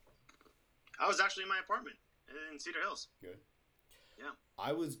actually in my apartment in Cedar Hills. Good. Yeah.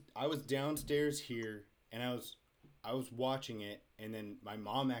 I was downstairs here, and I was watching it, and then my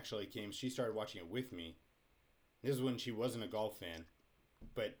mom actually came. She started watching it with me. This is when she wasn't a golf fan,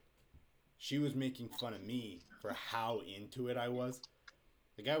 but she was making fun of me for how into it I was.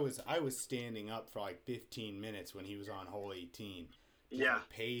 I was standing up for 15 minutes when he was on hole 18. Just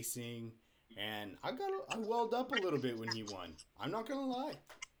pacing, and I welled up a little bit when he won. I'm not gonna lie.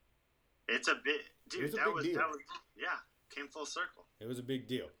 It's a bit, dude. It was a big deal. Came full circle. It was a big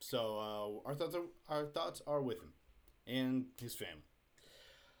deal. So our thoughts are with him and his family.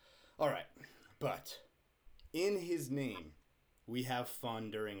 All right, but in his name, we have fun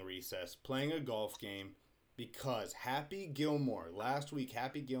during recess playing a golf game because Happy Gilmore, last week,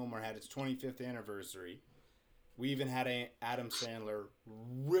 Happy Gilmore had its 25th anniversary. We even had Adam Sandler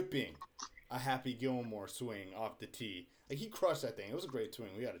ripping a Happy Gilmore swing off the tee. He crushed that thing. It was a great swing.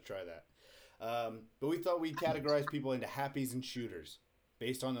 We got to try that. But we thought we'd categorize people into happies and shooters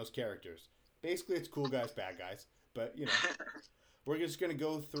based on those characters. Basically, it's cool guys, bad guys. But, we're just going to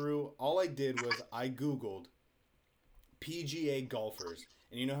go through. All I did was I Googled PGA golfers.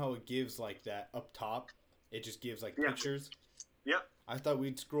 And you know how it gives that up top? It just gives pictures? Yep. I thought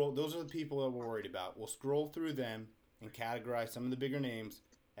we'd scroll. Those are the people that we're worried about. We'll scroll through them and categorize some of the bigger names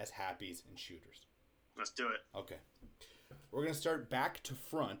as happies and shooters. Let's do it. Okay. We're going to start back to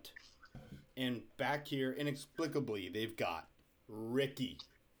front. And back here, inexplicably, they've got Ricky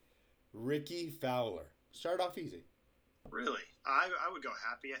Fowler. Start off easy. Really? I would go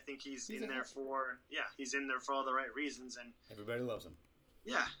Happy. I think he's in there for all the right reasons. And everybody loves him.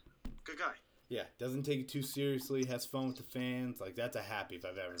 Yeah. Good guy. Yeah. Doesn't take it too seriously. Has fun with the fans. That's a Happy if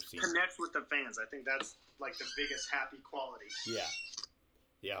I've ever seen. Connects with the fans. I think that's the biggest Happy quality.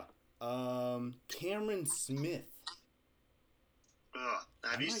 Yeah. Cameron Smith.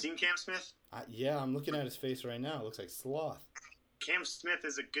 Have you seen Cam Smith? Yeah, I'm looking at his face right now. It looks like sloth. Cam Smith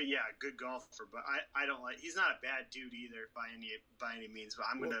is a good golfer, but I don't like. He's not a bad dude either by any means. But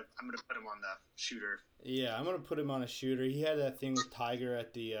I'm gonna put him on the shooter. Yeah, I'm gonna put him on a shooter. He had that thing with Tiger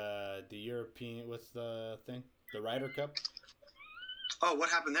at the European. What's the thing? The Ryder Cup. Oh, what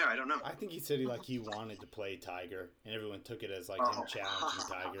happened there? I don't know. I think he said he wanted to play Tiger, and everyone took it as him challenging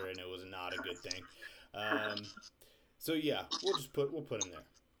Tiger, and it was not a good thing. So yeah, we'll put him there.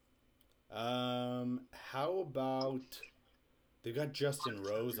 How about they got Justin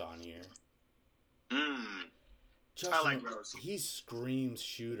Rose on here? Justin, I like Rose. He screams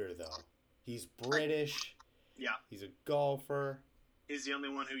shooter though. He's British. Yeah. He's a golfer. He's the only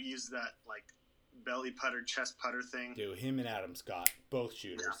one who used that belly putter, chest putter thing. Dude, him and Adam Scott, both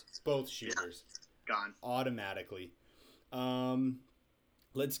shooters. Yeah. Both shooters. Yeah. Gone. Automatically.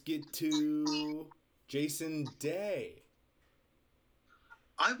 Let's get to Jason Day.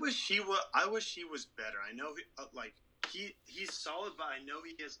 I wish he was better. I know he's solid, but I know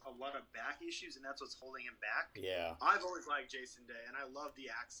he has a lot of back issues, and that's what's holding him back. Yeah. I've always liked Jason Day, and I love the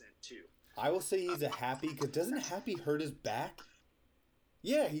accent too. I will say he's a Happy, because doesn't Happy hurt his back?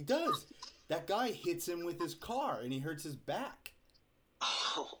 Yeah, he does. That guy hits him with his car, and he hurts his back.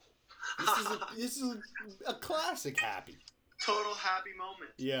 Oh. This is a classic Happy. Total Happy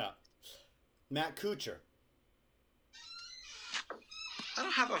moment. Yeah. Matt Kuchar. I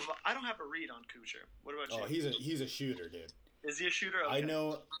don't have a read on Kuchar. What about you? Oh, he's a shooter, dude. Is he a shooter? Okay.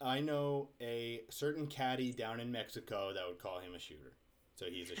 I know a certain caddy down in Mexico that would call him a shooter. So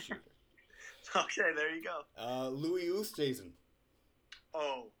he's a shooter. Okay, there you go. Louis Oosthuizen.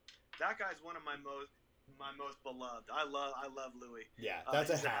 Oh, that guy's one of my most beloved. I love Louis. Yeah, that's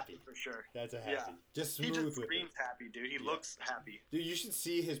a Happy for sure. That's a Happy. Yeah. Just smooth he just with screams it. Happy, dude. He looks happy. Dude, you should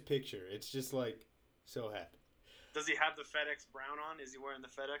see his picture. It's just so happy. Does he have the FedEx brown on? Is he wearing the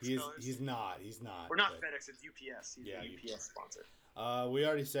FedEx colors? He's not. Or not FedEx. It's UPS. He's a UPS sponsor. We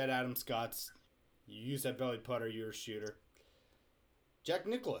already said Adam Scott's. You use that belly putter. You're a shooter. Jack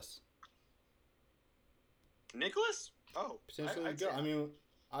Nicklaus. Nicholas? Oh, potentially go. I mean,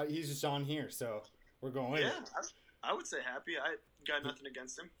 he's just on here, so we're going with it. I would say Happy. I got nothing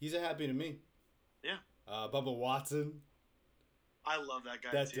against him. He's a Happy to me. Yeah. Bubba Watson. I love that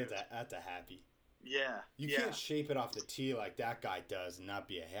guy too. That's a Happy. Yeah. You can't shape it off the tee like that guy does and not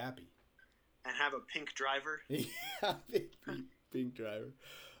be a Happy. And have a pink driver. Yeah, pink driver.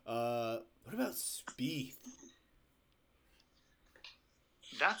 What about Spieth?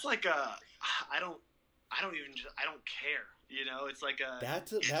 That's like I don't care. You know, it's like a.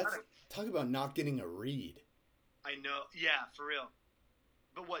 That's talk about not getting a read. I know. Yeah, for real.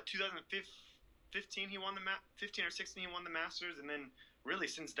 But what, 2015 he won 15 or 16 he won the Masters, and then really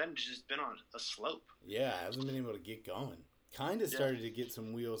since then it's just been on a slope. Yeah, hasn't been able to get going. Kind of started to get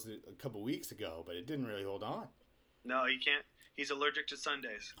some wheels a couple weeks ago, but it didn't really hold on. No, he can't. He's allergic to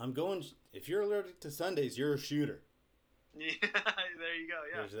Sundays. If you're allergic to Sundays, you're a shooter. Yeah, there you go.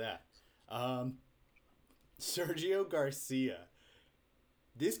 Yeah. There's that. Sergio Garcia.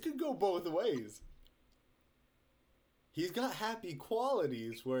 This could go both ways. He's got Happy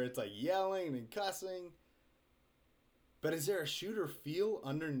qualities where it's like yelling and cussing. But is there a shooter feel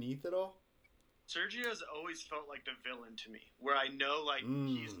underneath it all? Sergio's always felt like the villain to me, where I know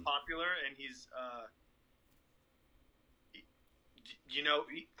he's popular and he's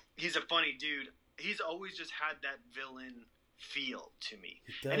he's a funny dude. He's always just had that villain feel to me,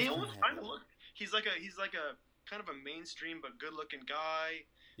 and he almost kind of look. He's like a kind of a mainstream but good looking guy.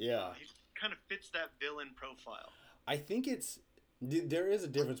 Yeah, he kind of fits that villain profile. I think there is a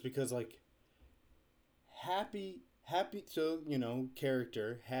difference because Happy, so,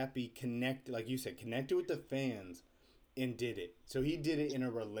 character, Happy connected with the fans and did it. So he did it in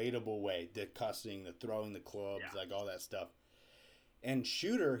a relatable way. The cussing, the throwing the clubs, all that stuff. And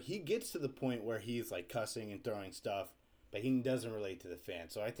Shooter, he gets to the point where he's cussing and throwing stuff, but he doesn't relate to the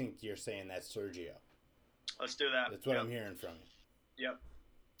fans. So I think you're saying that's Sergio. Let's do that. That's what I'm hearing from you. Yep.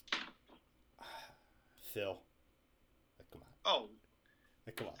 Phil. Come on. Oh.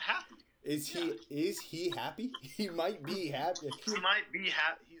 Come on. Happy. Is he happy? He might be happy. He might be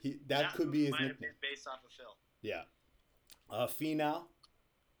happy. That could be his nickname. Based off of Phil. Yeah. Finau.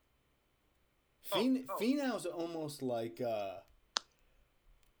 Finau's almost like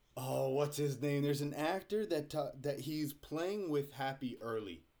what's his name? There's an actor that he's playing with Happy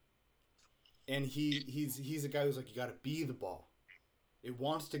early. And he's a guy who's like, you gotta be the ball. It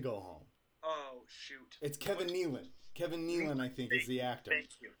wants to go home. Oh shoot. It's Kevin Nealon. Kevin Nealon, I think, is the actor. Thank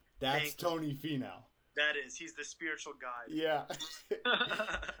you. That's Tony Finau. That is, he's the spiritual guide. Yeah.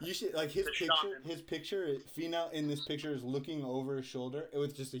 You should like his picture. Shaman. His picture, Fina in this picture is looking over his shoulder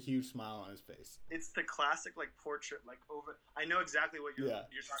with just a huge smile on his face. It's the classic like portrait, like over. I know exactly what you're talking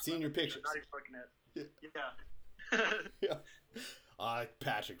Seen about. Your pictures. I'm not even looking at. Yeah.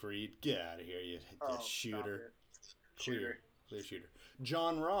 Patrick Reed, get out of here, you shooter. Clear shooter.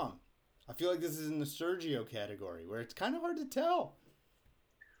 John Rahm. I feel like this is in the Sergio category where it's kind of hard to tell.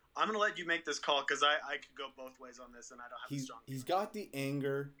 I'm going to let you make this call because I could go both ways on this and I don't have a strong feeling. He's got the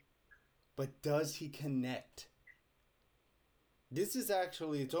anger, but does he connect? This is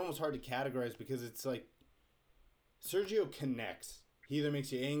actually, it's almost hard to categorize because it's like Sergio connects. He either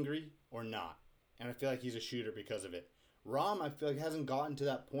makes you angry or not. And I feel like he's a shooter because of it. Rahm, I feel like hasn't gotten to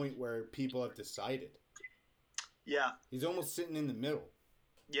that point where people have decided. Yeah. He's almost sitting in the middle.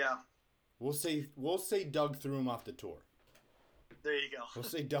 Yeah. We'll say Doug threw him off the tour. There you go. We'll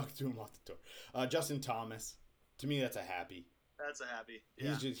say Doug threw him off the tour. Justin Thomas. To me, that's a happy. That's a happy.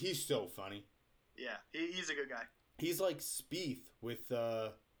 Yeah. He's so funny. Yeah, he's a good guy. He's like Spieth with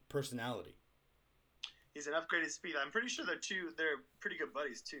personality. He's an upgraded Spieth. I'm pretty sure they're pretty good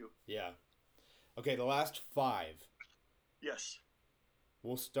buddies too. Yeah. Okay, the last 5. Yes.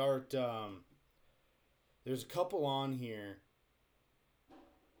 We'll start. There's a couple on here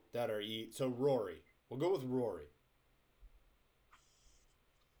that are so Rory. We'll go with Rory.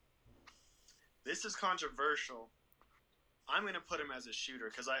 This is controversial. I'm going to put him as a shooter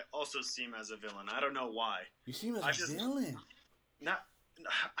because I also see him as a villain. I don't know why. You see him as a villain?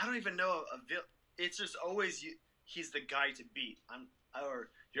 I don't even know a villain. It's just always he's the guy to beat.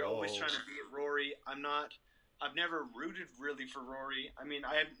 You're always trying to beat Rory. I've never rooted really for Rory. I mean,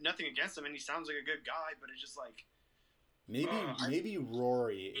 I have nothing against him, and he sounds like a good guy, but it's just like maybe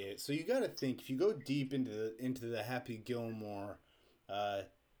Rory is. So you got to think if you go deep into the Happy Gilmore,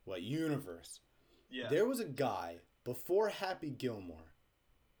 universe. Yeah. There was a guy before Happy Gilmore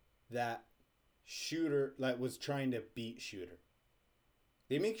that was trying to beat Shooter.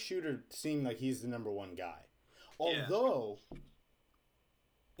 They make Shooter seem like he's the number one guy, although.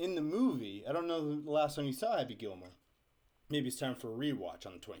 In the movie, I don't know the last time you saw Happy Gilmore. Maybe it's time for a rewatch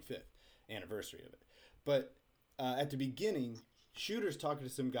on the 25th anniversary of it. But at the beginning, Shooter's talking to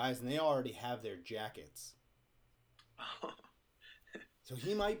some guys, and they already have their jackets. So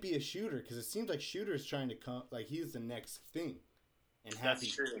he might be a shooter, because it seems like Shooter's trying to come, like he's the next thing. And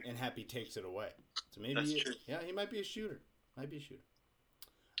Happy takes it away. So maybe he might be a shooter.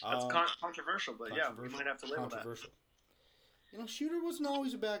 That's controversial, but we might have to label that. Shooter wasn't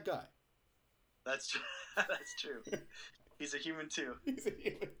always a bad guy. That's true. That's true. He's a human too.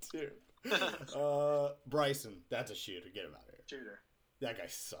 Bryson, that's a shooter. Get him out of here. Shooter. That guy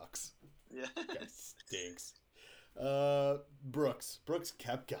sucks. Yeah. That guy stinks. Brooks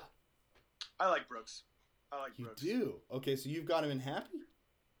Koepka. I like Brooks. You do? Okay, so you've got him in Happy?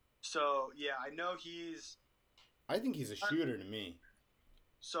 So, yeah, I know I think he's a shooter to me.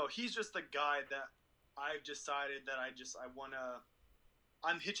 So, he's just the guy that I've decided that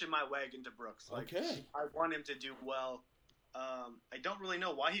I'm hitching my wagon to Brooks. Okay. I want him to do well. I don't really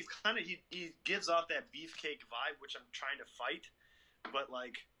know why. He gives off that beefcake vibe, which I'm trying to fight. But,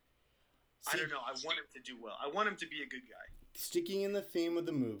 I don't know. I want him to do well. I want him to be a good guy. Sticking in the theme of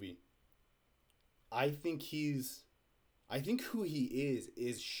the movie, I think who he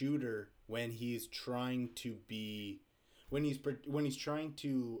is Shooter when he's trying to be... When he's trying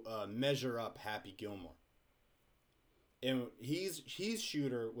to measure up Happy Gilmore, and he's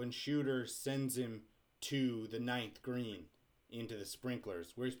Shooter when Shooter sends him to the 9th green into the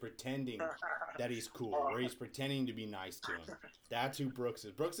sprinklers, where he's pretending that he's cool, where he's pretending to be nice to him. That's who Brooks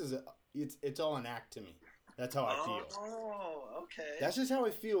is. Brooks is it's all an act to me. That's how I feel. Oh, okay. That's just how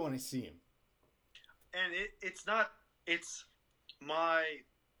I feel when I see him. And it's my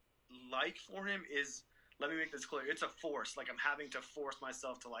like for him is. Let me make this clear. It's a force. I'm having to force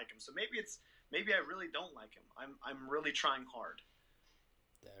myself to like him. So maybe I really don't like him. I'm really trying hard.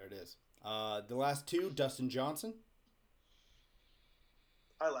 There it is. The last 2, Dustin Johnson.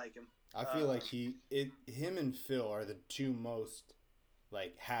 I like him. I feel like him and Phil are the 2 most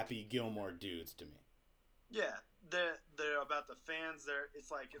Happy Gilmore dudes to me. Yeah, they're about the fans.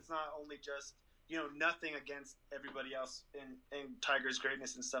 It's not only just nothing against everybody else in Tiger's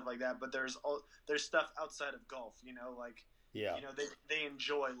greatness and stuff like that, but there's stuff outside of golf, they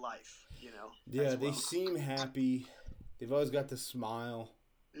enjoy life, Yeah, they seem happy. They've always got the smile.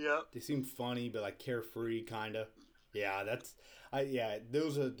 Yep. They seem funny, but carefree, kind of. Yeah,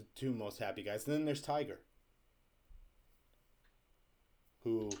 those are the 2 most happy guys. And then there's Tiger,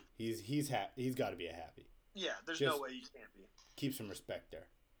 who he's got to be a happy. Yeah, there's no way you can't be. Keep some respect there.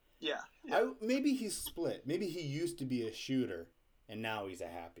 Yeah. Maybe he's split. Maybe he used to be a shooter, and now he's a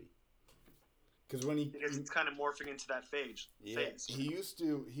happy. Because it's kind of morphing into that phase. He used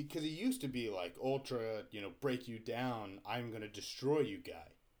to be like ultra, break you down. I'm gonna destroy you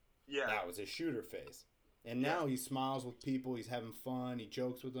guy. Yeah. That was his shooter phase. And now he smiles with people. He's having fun. He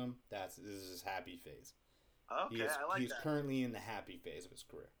jokes with them. This is his happy phase. Okay, I like that. He's currently in the happy phase of his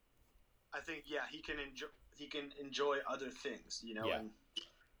career. I think he can enjoy other things, Yeah. And,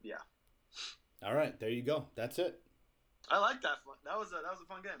 yeah. All right, there you go. That's it. I like that. That was a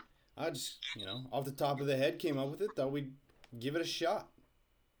fun game. I just, off the top of the head, came up with it. Thought we'd give it a shot.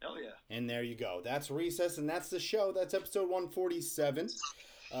 Hell yeah. And there you go. That's Recess, and that's the show. That's episode 147.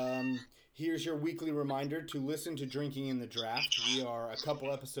 Here's your weekly reminder to listen to Drinking in the Draft. We are a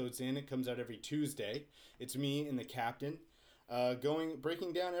couple episodes in. It comes out every Tuesday. It's me and the captain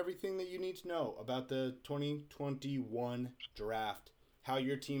breaking down everything that you need to know about the 2021 draft, how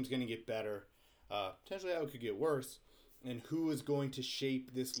your team's going to get better, potentially how it could get worse, and who is going to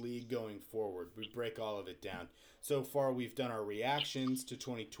shape this league going forward. We break all of it down. So far, we've done our reactions to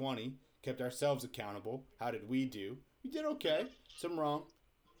 2020, kept ourselves accountable. How did we do? We did okay. Some wrong.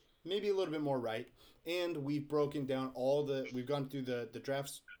 Maybe a little bit more right. And we've broken down we've gone through the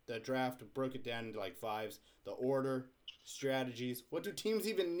draft, broke it down into like fives, the order, strategies. What do teams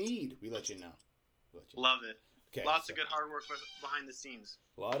even need? We let you know. Love it. Okay, lots of good hard work behind the scenes.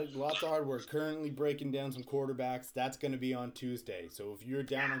 Lots of hard work. Currently breaking down some quarterbacks. That's going to be on Tuesday. So if you're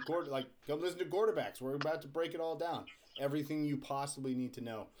down on come listen to quarterbacks. We're about to break it all down. Everything you possibly need to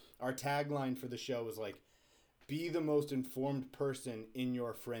know. Our tagline for the show is be the most informed person in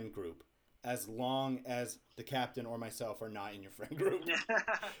your friend group, as long as the captain or myself are not in your friend group.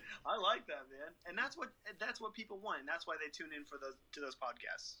 I like that, man. And that's what people want. And that's why they tune in to those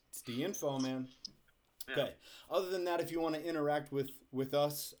podcasts. It's the info, man. Yeah. Okay. Other than that, if you want to interact with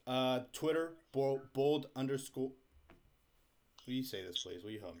us, Twitter, bold_. Will you say this, please?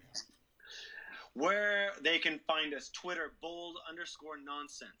 Will you help me out? Where they can find us, Twitter,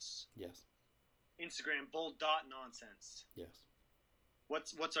 bold_nonsense. Yes. Instagram, bold.nonsense. Yes.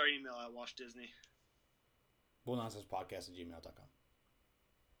 What's our email at Wash Disney? boldnonsensepodcast@gmail.com.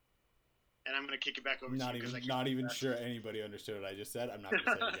 And I'm going to kick it back over to you. Not even sure anybody understood what I just said. I'm not going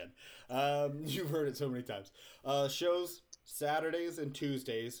to say it again. You've heard it so many times. Shows Saturdays and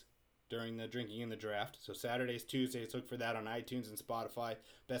Tuesdays during the Drinking in the Draft. So Saturdays, Tuesdays, look for that on iTunes and Spotify.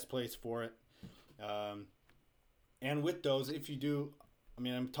 Best place for it. And with those, if you do,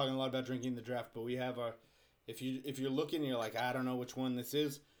 I'm talking a lot about Drinking in the Draft, but we have if you're looking and you're like, I don't know which one this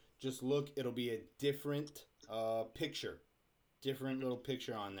is, just look. It'll be a different picture. Different little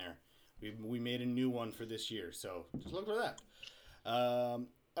picture on there. We made a new one for this year, so just look for that.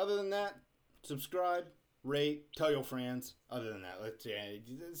 Other than that, subscribe, rate, tell your friends. Other than that, let's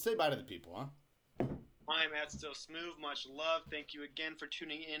say bye to the people, huh? I'm at Still Smooth. Much love. Thank you again for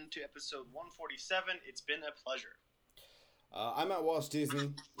tuning in to episode 147. It's been a pleasure. I'm at Walt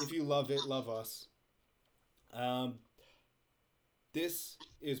Disney. If you love it, love us. This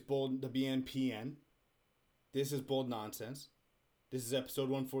is the BNPN. This is Bold Nonsense. This is episode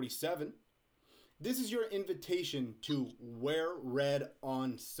 147. This is your invitation to wear red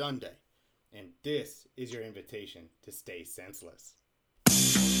on Sunday. And this is your invitation to stay senseless.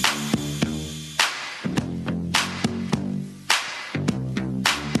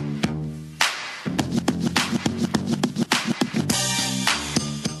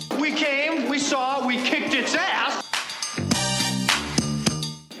 We came, we saw, we kicked its ass.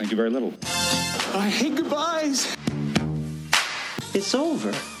 Thank you very little. I hate goodbyes. It's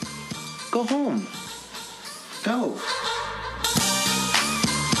over. Go home. Go.